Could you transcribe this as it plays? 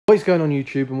What is going on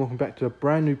YouTube, and welcome back to a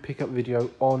brand new pickup video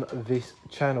on this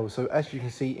channel. So as you can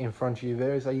see in front of you,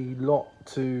 there is a lot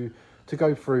to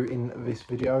go through in this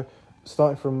video,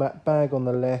 starting from that bag on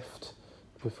the left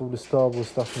with all the Star Wars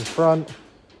stuff in front,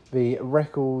 the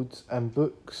records and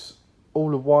books,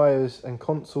 all the wires and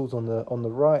consoles on the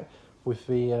right, with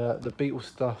the Beatles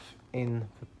stuff in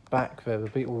the back there, the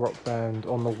Beatle rock band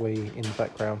on the Wii in the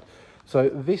background. So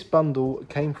this bundle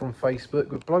came from Facebook.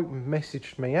 The bloke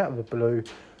messaged me out of the blue,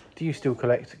 "Do you still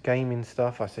collect gaming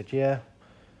stuff?" I said, yeah.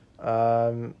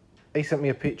 He sent me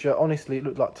a picture. Honestly, it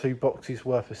looked like 2 boxes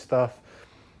worth of stuff.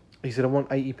 He said, "I want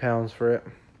 £80 for it."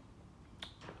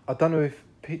 I don't know if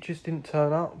pictures didn't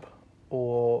turn up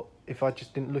or if I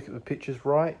just didn't look at the pictures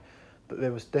right, but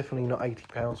there was definitely not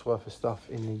 £80 worth of stuff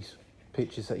in these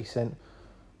pictures that he sent.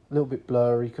 A little bit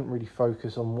blurry, couldn't really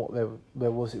focus on what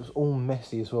there was. It was all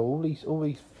messy as well. All these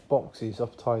boxes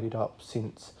I've tidied up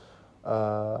since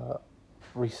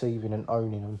receiving and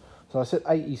owning them. So I said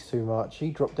 80's too much.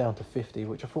 He dropped down to 50,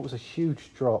 which I thought was a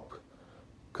huge drop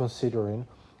considering.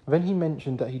 Then he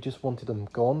mentioned that he just wanted them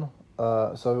gone.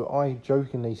 So I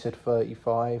jokingly said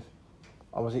 35.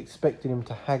 I was expecting him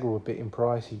to haggle a bit in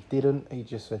price. He didn't. He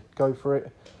just said go for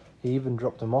it. He even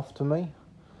dropped them off to me.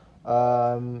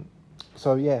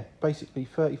 So yeah, basically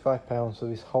 £35 for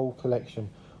this whole collection.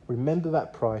 Remember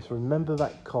that price, remember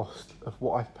that cost of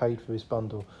what I've paid for this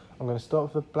bundle. I'm going to start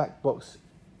with a black box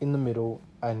in the middle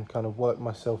and kind of work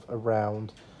myself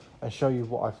around and show you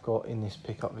what I've got in this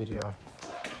pickup video.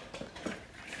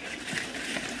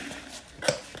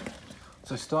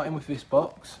 So starting with this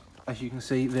box, as you can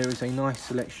see, there is a nice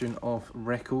selection of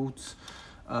records.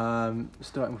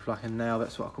 Starting with like a Now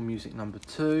That's What I Call Music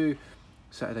 #2.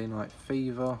 Saturday Night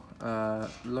Fever,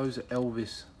 loads of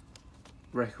Elvis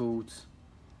records,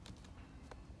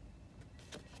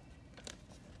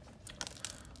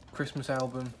 Christmas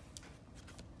album,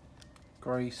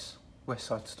 Grace, West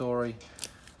Side Story,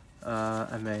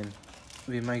 and then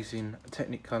the amazing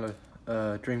Technicolor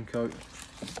Dreamcoat.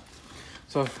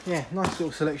 So yeah, nice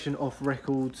little selection of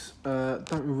records.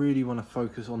 Don't really want to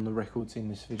focus on the records in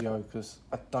this video because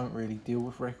I don't really deal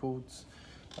with records.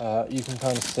 You can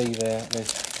kind of see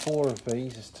there's 4 of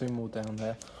these, there's 2 more down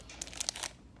there,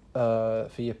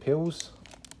 for your pills,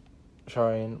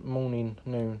 showing morning,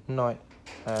 noon, night,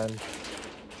 and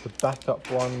the backup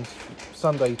ones,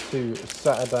 Sunday to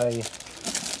Saturday,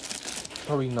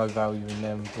 probably no value in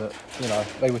them, but you know,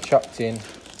 they were chucked in.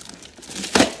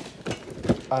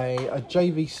 A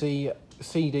JVC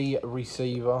CD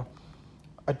receiver.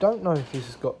 I don't know if this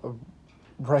has got a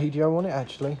radio on it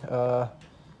actually.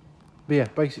 But yeah,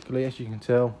 basically, as you can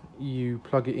tell, you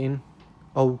plug it in.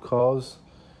 Old cars.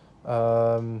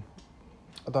 I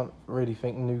don't really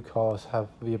think new cars have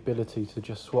the ability to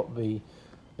just swap the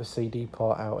CD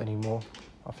part out anymore.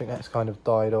 I think that's kind of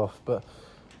died off. But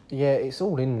yeah, it's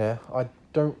all in there. I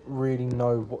don't really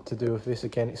know what to do with this.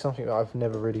 Again, it's something that I've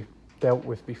never really dealt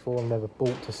with before. I've never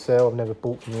bought to sell. I've never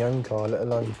bought from my own car, let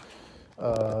alone...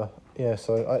 yeah,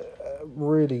 so I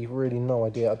really no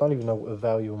idea. I don't even know what the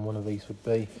value on one of these would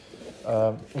be.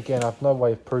 Again, I have no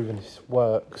way of proving this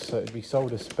works, so it'd be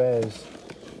sold as spares.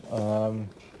 And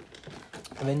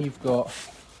then you've got,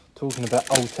 talking about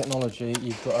old technology,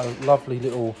 you've got a lovely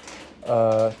little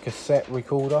cassette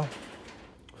recorder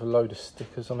with a load of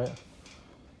stickers on it.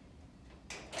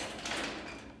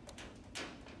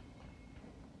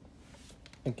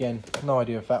 Again, no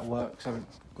idea if that works. I haven't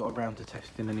got around to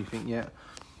testing anything yet.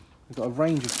 We've got a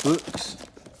range of books.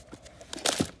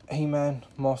 He-Man,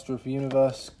 Master of the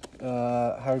Universe,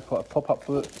 Harry Potter pop-up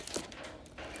book.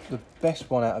 The best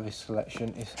one out of this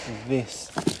selection is this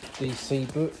DC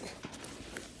book.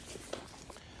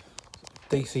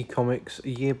 DC Comics,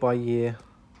 year by year.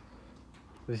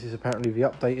 This is apparently the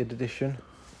updated edition.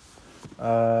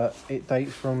 It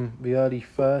dates from the early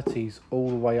 30s all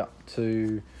the way up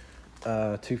to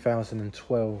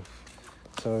 2012.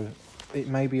 So it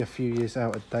may be a few years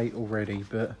out of date already,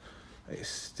 but it's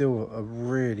still a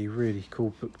really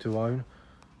cool book to own.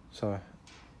 So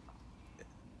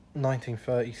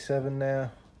 1937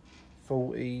 now,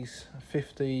 40s,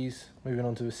 50s, moving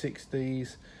on to the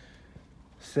 60s,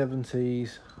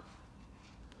 70s,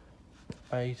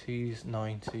 80s,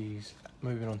 90s,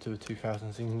 moving on to the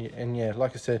 2000s, and yeah,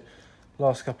 like I said,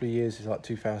 last couple of years is like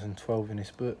 2012 in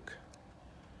this book.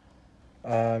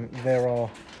 There are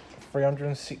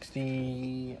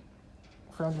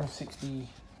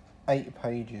 368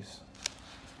 pages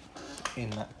in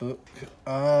that book.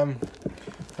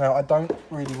 Now I don't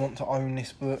really want to own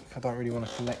this book. I don't really want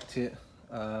to collect it.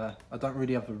 I don't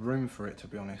really have the room for it, to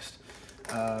be honest.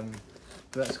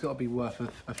 But it's got to be worth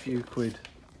a few quid.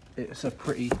 It's a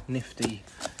pretty nifty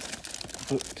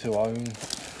book to own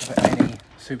for any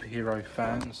superhero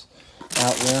fans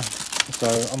out there. So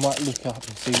I might look up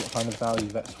and see what kind of value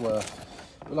that's worth.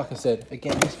 But like I said,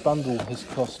 again, this bundle has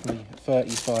cost me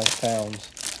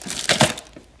 £35.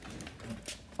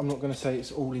 I'm not going to say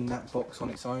it's all in that box on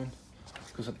its own,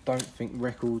 because I don't think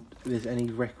there's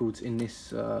any records in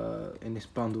this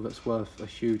bundle that's worth a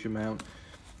huge amount.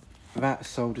 That's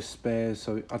sold as spares,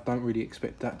 so I don't really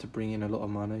expect that to bring in a lot of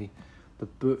money. The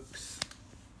books,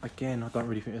 again, I don't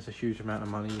really think there's a huge amount of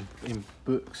money in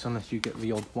books unless you get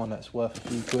the odd one that's worth a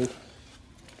few quid.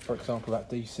 For example, that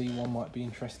DC one might be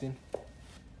interesting.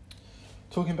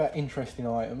 Talking about interesting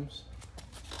items,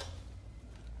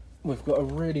 we've got a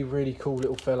really cool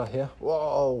little fella here.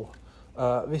 Whoa!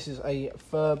 This is a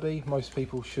Furby. Most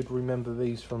people should remember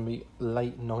these from the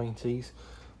late 90s.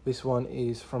 This one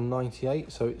is from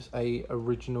 98, so it's a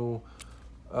original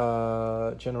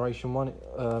generation one.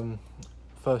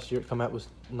 First year it came out was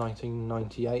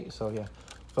 1998, so yeah,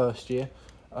 first year.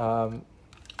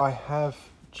 I have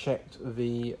checked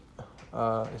the,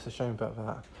 it's a shame about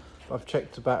that. I've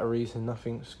checked the batteries and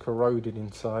nothing's corroded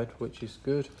inside, which is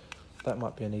good. That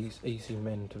might be an easy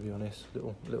mend, to be honest.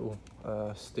 Little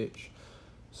stitch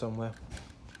somewhere.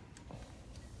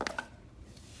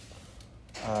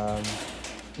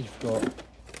 You've got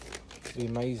the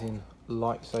amazing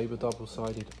lightsaber,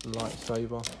 double-sided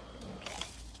lightsaber.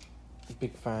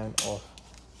 Big fan of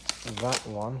that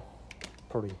one.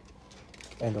 Probably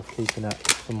end up keeping that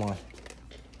for my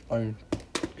own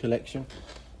collection.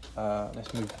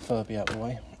 Let's move the Furby out of the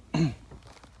way.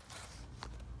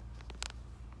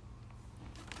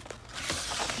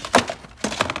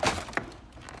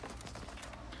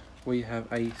 We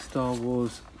have a Star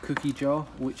Wars cookie jar,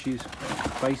 which is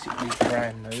basically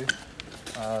brand new.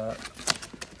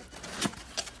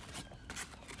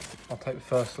 I'll take the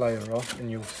first layer off and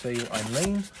you'll see what I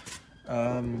mean.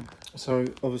 So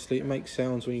obviously it makes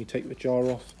sounds when you take the jar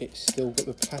off. It's still got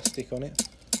the plastic on it,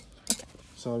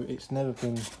 so it's never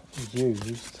been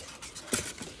used,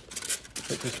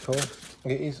 which is cool.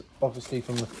 It is obviously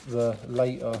from the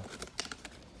later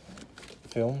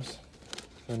films,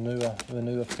 the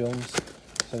newer films,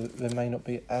 so there may not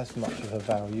be as much of a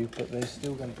value, but there's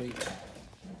still going to be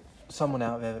someone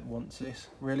out there that wants this.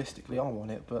 Realistically, I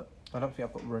want it, but I don't think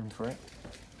I've got room for it.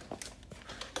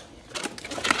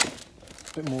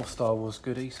 A bit more Star Wars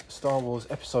goodies. Star Wars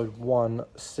Episode 1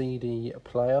 CD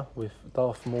player with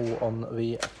Darth Maul on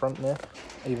the front there.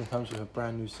 Even comes with a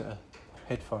brand new set of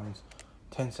headphones.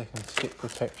 10-second stick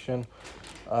protection.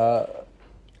 I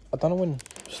don't know when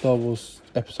Star Wars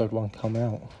Episode 1 come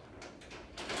out.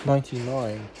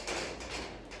 99.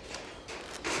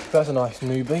 That's a nice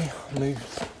newbie.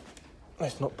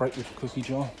 Let's not break the cookie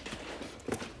jar.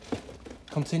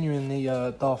 Continuing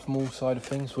the Darth Maul side of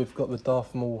things, we've got the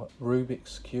Darth Maul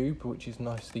Rubik's Cube, which is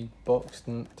nicely boxed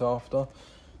and looked after.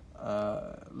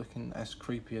 Looking as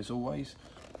creepy as always.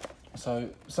 So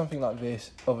something like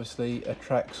this obviously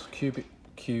attracts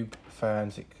Cube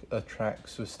fans, it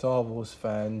attracts the Star Wars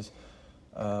fans,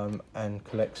 and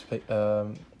collects.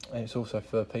 And it's also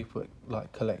for people that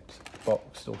like collect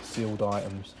boxed or sealed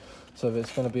items. So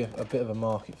there's going to be a bit of a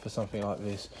market for something like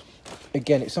this.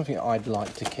 Again, it's something I'd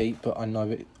like to keep, but I know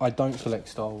that I don't collect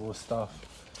Star Wars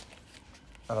stuff,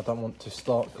 and I don't want to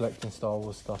start collecting Star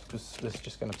Wars stuff because there's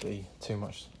just going to be too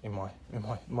much in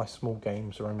my small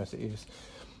games room as it is.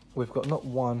 We've got not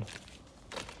one,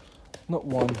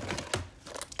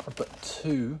 but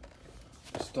two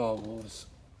Star Wars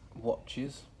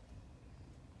watches,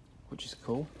 which is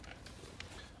cool.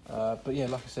 But yeah,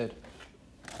 like I said,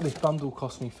 this bundle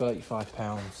cost me £35.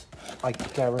 I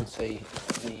guarantee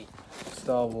the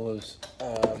Star Wars,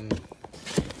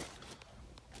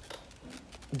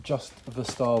 just the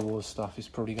Star Wars stuff is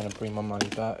probably going to bring my money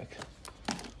back.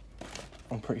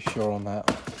 I'm pretty sure on that.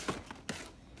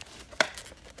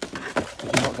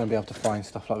 You're not going to be able to find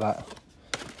stuff like that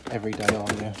every day,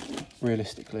 are you?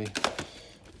 Realistically.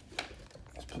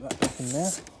 Let's put that back in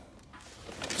there.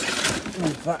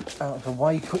 Move that out of the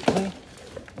way quickly.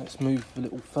 Let's move the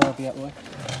little Furby out of the way.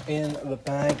 In the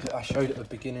bag that I showed at the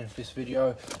beginning of this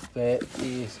video, there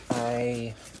is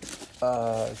a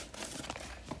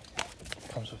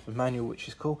comes with a manual, which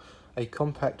is cool. A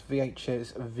compact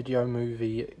VHS video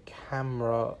movie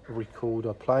camera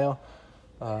recorder player.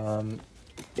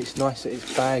 It's nice that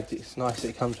it's bagged. It's nice that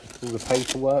it comes with all the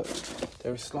paperwork.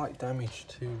 There is slight damage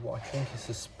to what I think is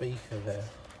the speaker there,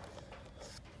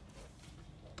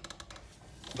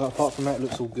 but apart from that, it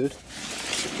looks all good.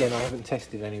 Again, I haven't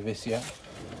tested any of this yet.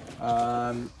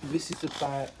 This is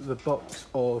about the box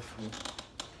of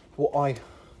what I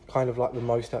kind of like the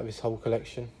most out of this whole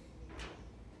collection.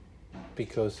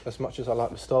 because as much as I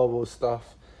like the Star Wars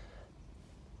stuff,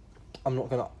 I'm not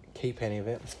going to keep any of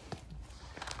it.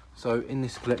 So in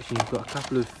this collection you've got a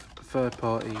couple of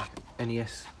third-party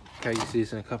NES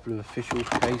cases and a couple of official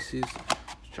cases.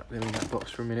 Just chuck them in that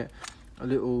box for a minute. A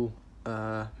little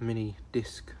mini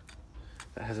disc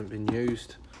that hasn't been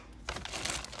used.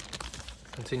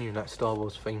 Continuing that Star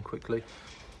Wars theme quickly.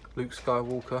 Luke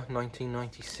Skywalker,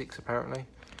 1996 apparently.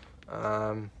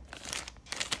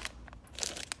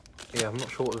 Yeah, I'm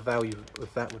not sure what the value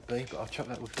of that would be, but I'll chuck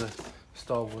that with the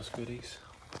Star Wars goodies.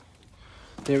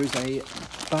 There is a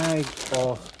bag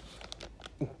of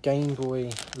Game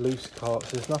Boy loose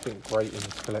carts. There's nothing great in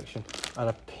this collection, and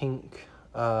a pink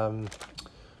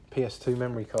PS2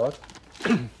 memory card.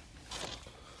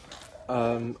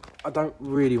 I don't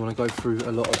really want to go through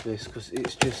a lot of this because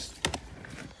it's just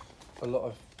a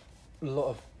lot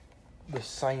of the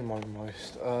same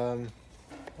almost.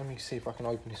 Let me see if I can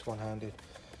open this one-handed.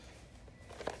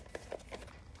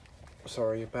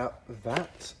 Sorry about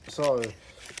that. So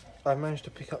I managed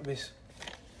to pick up this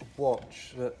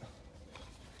watch that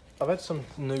I've had some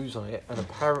news on it, and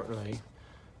apparently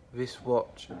this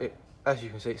watch, as you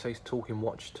can see, it says talking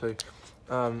watch too.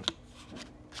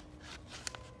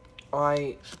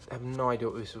 I have no idea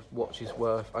what this watch is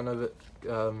worth. I know that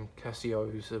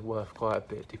Casios are worth quite a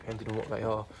bit depending on what they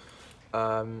are.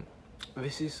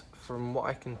 This is, from what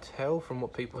I can tell, from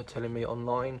what people are telling me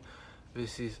online,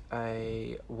 this is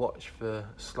a watch for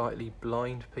slightly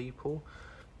blind people.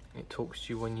 It talks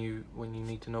to you when you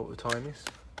need to know what the time is.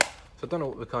 So I don't know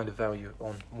what the kind of value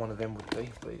on one of them would be,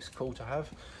 but it's cool to have.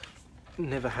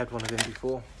 Never had one of them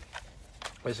before.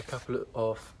 There's a couple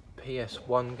of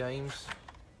PS1 games.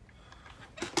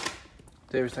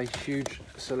 There is a huge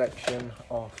selection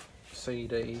of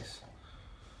CDs.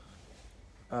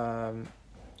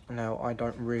 Now, I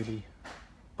don't really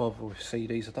bother with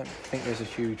CDs. I don't think there's a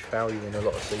huge value in a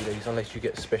lot of CDs unless you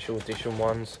get special edition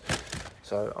ones.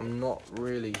 So I'm not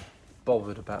really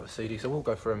bothered about the CDs. So we'll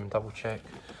go through them and double check.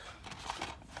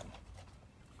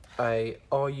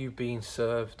 Are You Being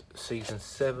Served Season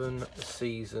 7,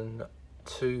 Season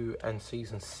 2 and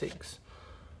Season 6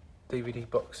 DVD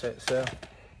box sets there.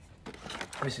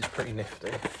 This is pretty nifty.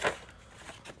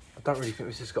 I don't really think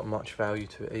this has got much value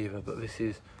to it either, but this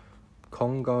is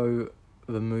Congo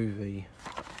the Movie,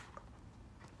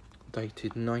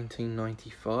 dated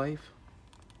 1995.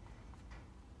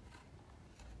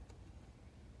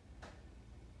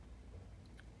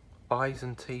 Eyes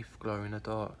and teeth glow in the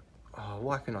dark. Oh,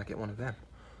 why can't I get one of them?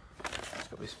 It's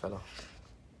got this fella.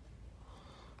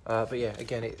 But yeah,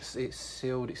 again, it's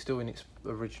sealed. It's still in its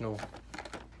original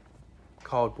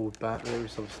cardboard back. There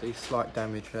is obviously slight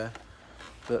damage there,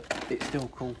 but it's still a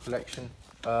cool collection.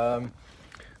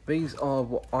 These are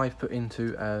what I've put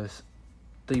into as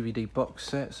DVD box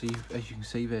set. So as you can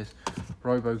see, there's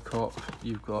RoboCop,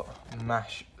 you've got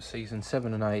MASH Season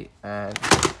 7 and 8, and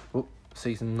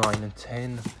Season 9 and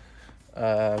 10.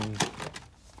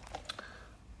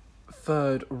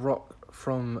 Third Rock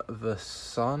from the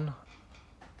Sun,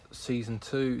 Season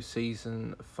 2,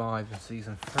 Season 5 and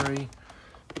Season 3.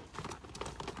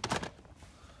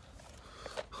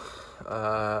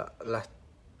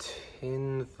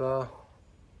 Latinva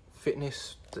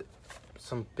Fitness,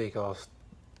 some big ass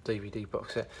DVD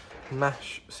box set.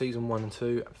 MASH Season 1 and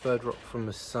 2, Third Rock from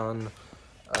the Sun,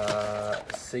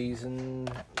 season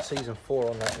 4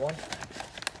 on that one.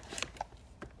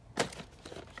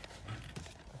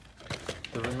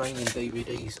 The remaining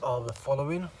DVDs are the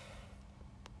following.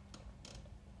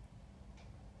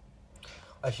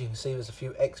 As you can see, there's a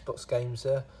few Xbox games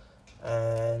there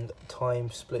and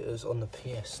Time Splitters on the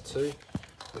PS2,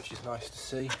 which is nice to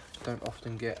see. Don't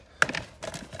often get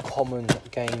common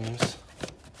games.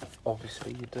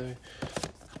 Obviously you do.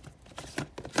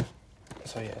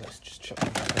 So yeah, let's just chuck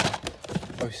them back in.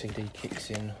 OCD kicks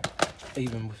in,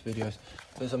 even with videos.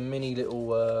 There's a mini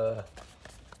little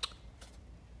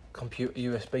computer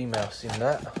USB mouse in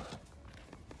that.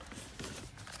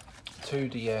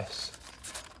 2DS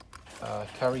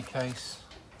carry case.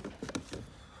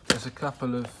 There's a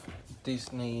couple of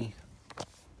Disney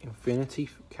Infinity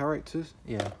characters.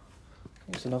 Yeah,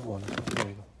 it's another one.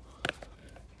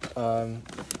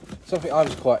 Something I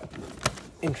was quite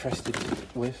interested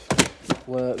with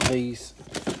were these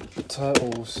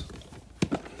Turtles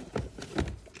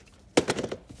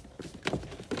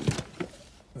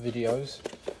videos.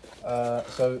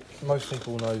 So most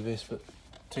people know this, but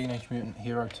Teenage Mutant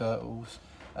Hero Turtles,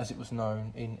 as it was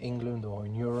known in England or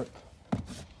in Europe.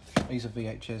 These are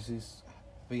VHS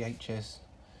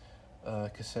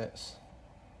cassettes.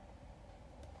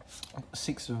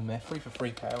 6 of them there, 3 for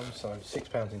 £3, so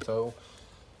 £6 in total.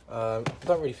 I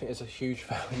don't really think there's a huge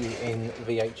value in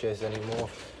VHS anymore,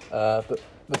 but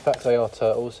the fact they are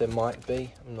turtles, there might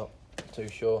be. I'm not too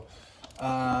sure.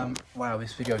 Wow,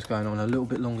 this video's going on a little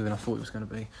bit longer than I thought it was going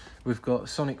to be. We've got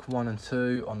Sonic 1 and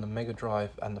 2 on the Mega Drive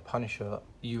and the Punisher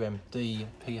UMD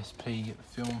PSP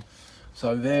film.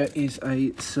 So there is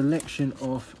a selection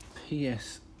of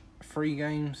PS3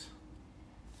 games.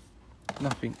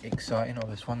 Nothing exciting. Oh,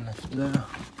 there's one left there.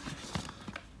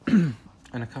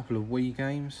 And a couple of Wii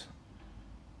games.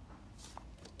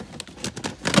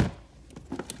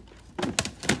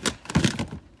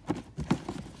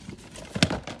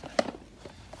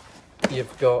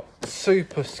 You've got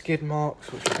Super Skid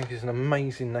Marks, which I think is an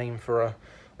amazing name for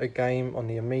a game on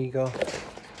the Amiga.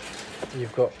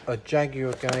 You've got a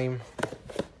Jaguar game.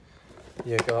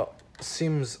 You've got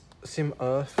Sim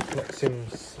Earth, not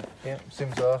Sims, yeah,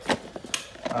 Sims Earth.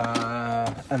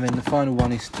 And then the final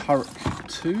one is Turok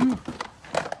 2.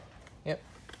 Yep.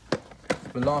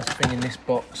 The last thing in this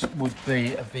box would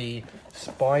be the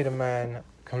Spider-Man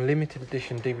limited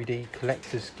edition DVD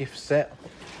collector's gift set.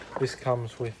 This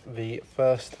comes with the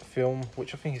first film,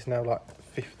 which I think is now like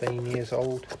 15 years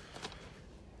old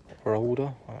or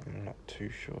older. I'm not too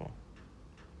sure.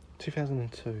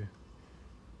 2002.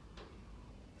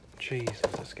 Jeez,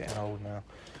 that's getting old now.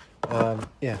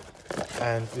 Yeah,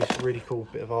 and this really cool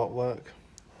bit of artwork.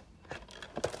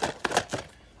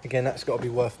 Again, that's got to be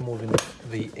worth more than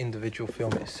the individual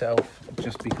film itself,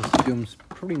 just because the film's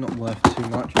probably not worth too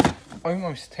much.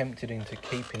 Almost tempted into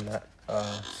keeping that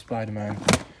Spider-Man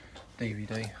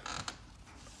DVD.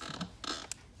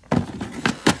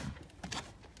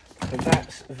 So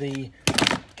that's the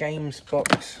games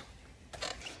box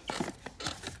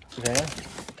there.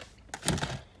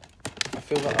 I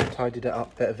feel like I've tidied it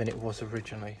up better than it was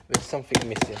originally. There's something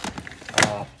missing.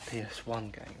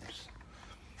 PS1 games.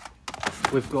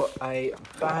 We've got a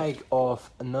bag of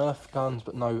Nerf guns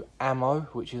but no ammo,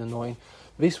 which is annoying.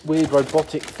 This weird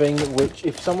robotic thing, which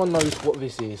if someone knows what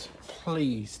this is,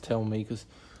 please tell me, because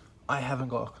I haven't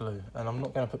got a clue, and I'm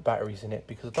not going to put batteries in it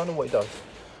because I don't know what it does.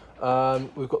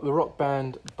 We've got the Rock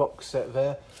Band box set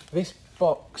there. This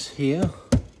box here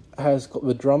has got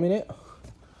the drum in it.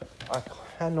 I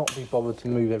cannot be bothered to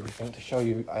move everything to show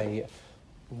you a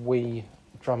Wii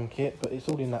drum kit, but it's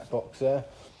all in that box there.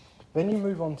 Then you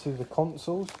move on to the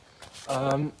consoles.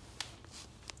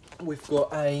 We've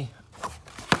got a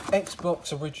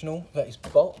Xbox original that is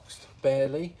boxed,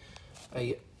 barely.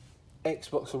 A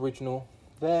Xbox original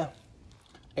there.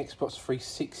 Xbox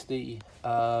 360,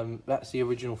 that's the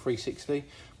original 360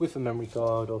 with a memory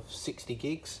card of 60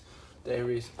 gigs.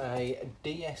 There is a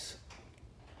DS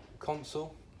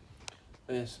console.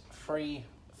 There's 3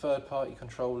 third-party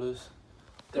controllers.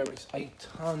 There is a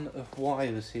ton of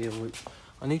wires here, which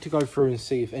I need to go through and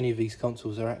see if any of these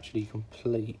consoles are actually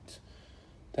complete.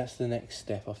 That's the next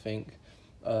step, I think.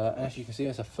 As you can see,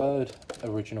 there's a third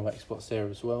original Xbox there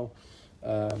as well.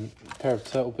 A pair of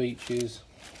Turtle Beaches.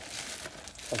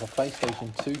 There's a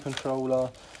PlayStation 2 controller.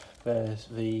 There's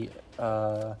the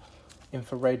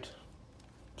infrared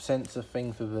sensor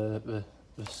thing for the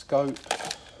scope.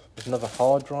 There's another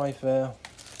hard drive there.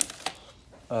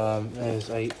 There's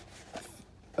a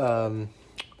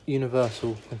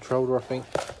universal controller, I think.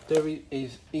 There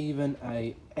is even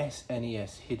a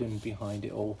SNES hidden behind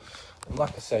it all. And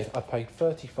like I said, I paid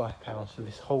 £35 for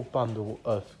this whole bundle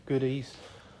of goodies.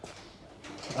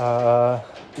 Yeah,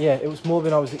 it was more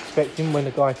than I was expecting when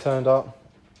the guy turned up.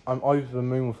 I'm over the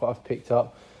moon with what I've picked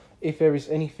up. If there is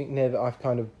anything there that I've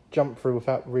kind of jumped through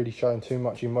without really showing too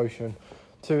much emotion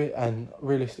to it, and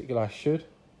realistically I should,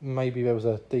 maybe there was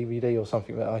a DVD or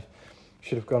something that I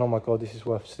should have gone, oh my god, this is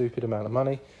worth a stupid amount of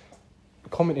money.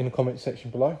 Comment in the comment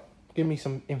section below. Give me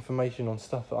some information on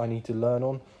stuff that I need to learn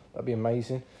on. That'd be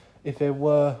amazing. If there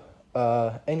were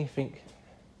anything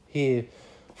here,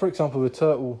 for example, the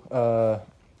turtle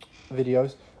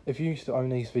videos, if you used to own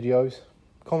these videos,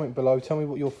 comment below. Tell me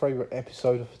what your favourite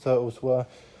episode of the Turtles were.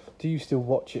 Do you still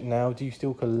watch it now? Do you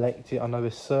still collect it? I know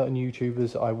there's certain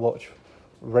YouTubers that I watch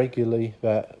regularly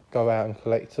that go out and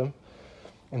collect them.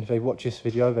 And if they watch this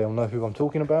video, they'll know who I'm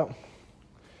talking about.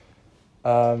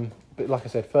 But like I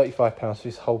said, £35 for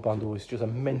this whole bundle is just a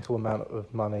mental amount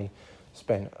of money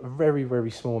spent. A very, very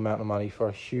small amount of money for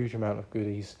a huge amount of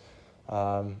goodies.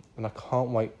 And I can't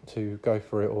wait to go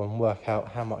through it all and work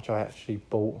out how much I actually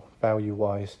bought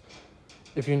value-wise.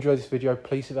 If you enjoyed this video,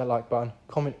 please hit that like button.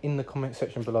 Comment in the comment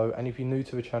section below. And if you're new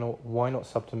to the channel, why not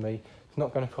sub to me? It's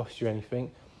not going to cost you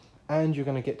anything. And you're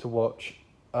going to get to watch,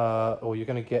 or you're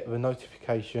going to get the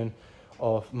notification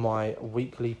of my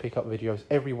weekly pickup videos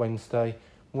every Wednesday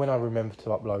when I remember to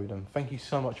upload them. Thank you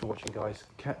so much for watching, guys.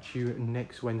 Catch you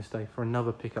next Wednesday for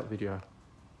another pickup video.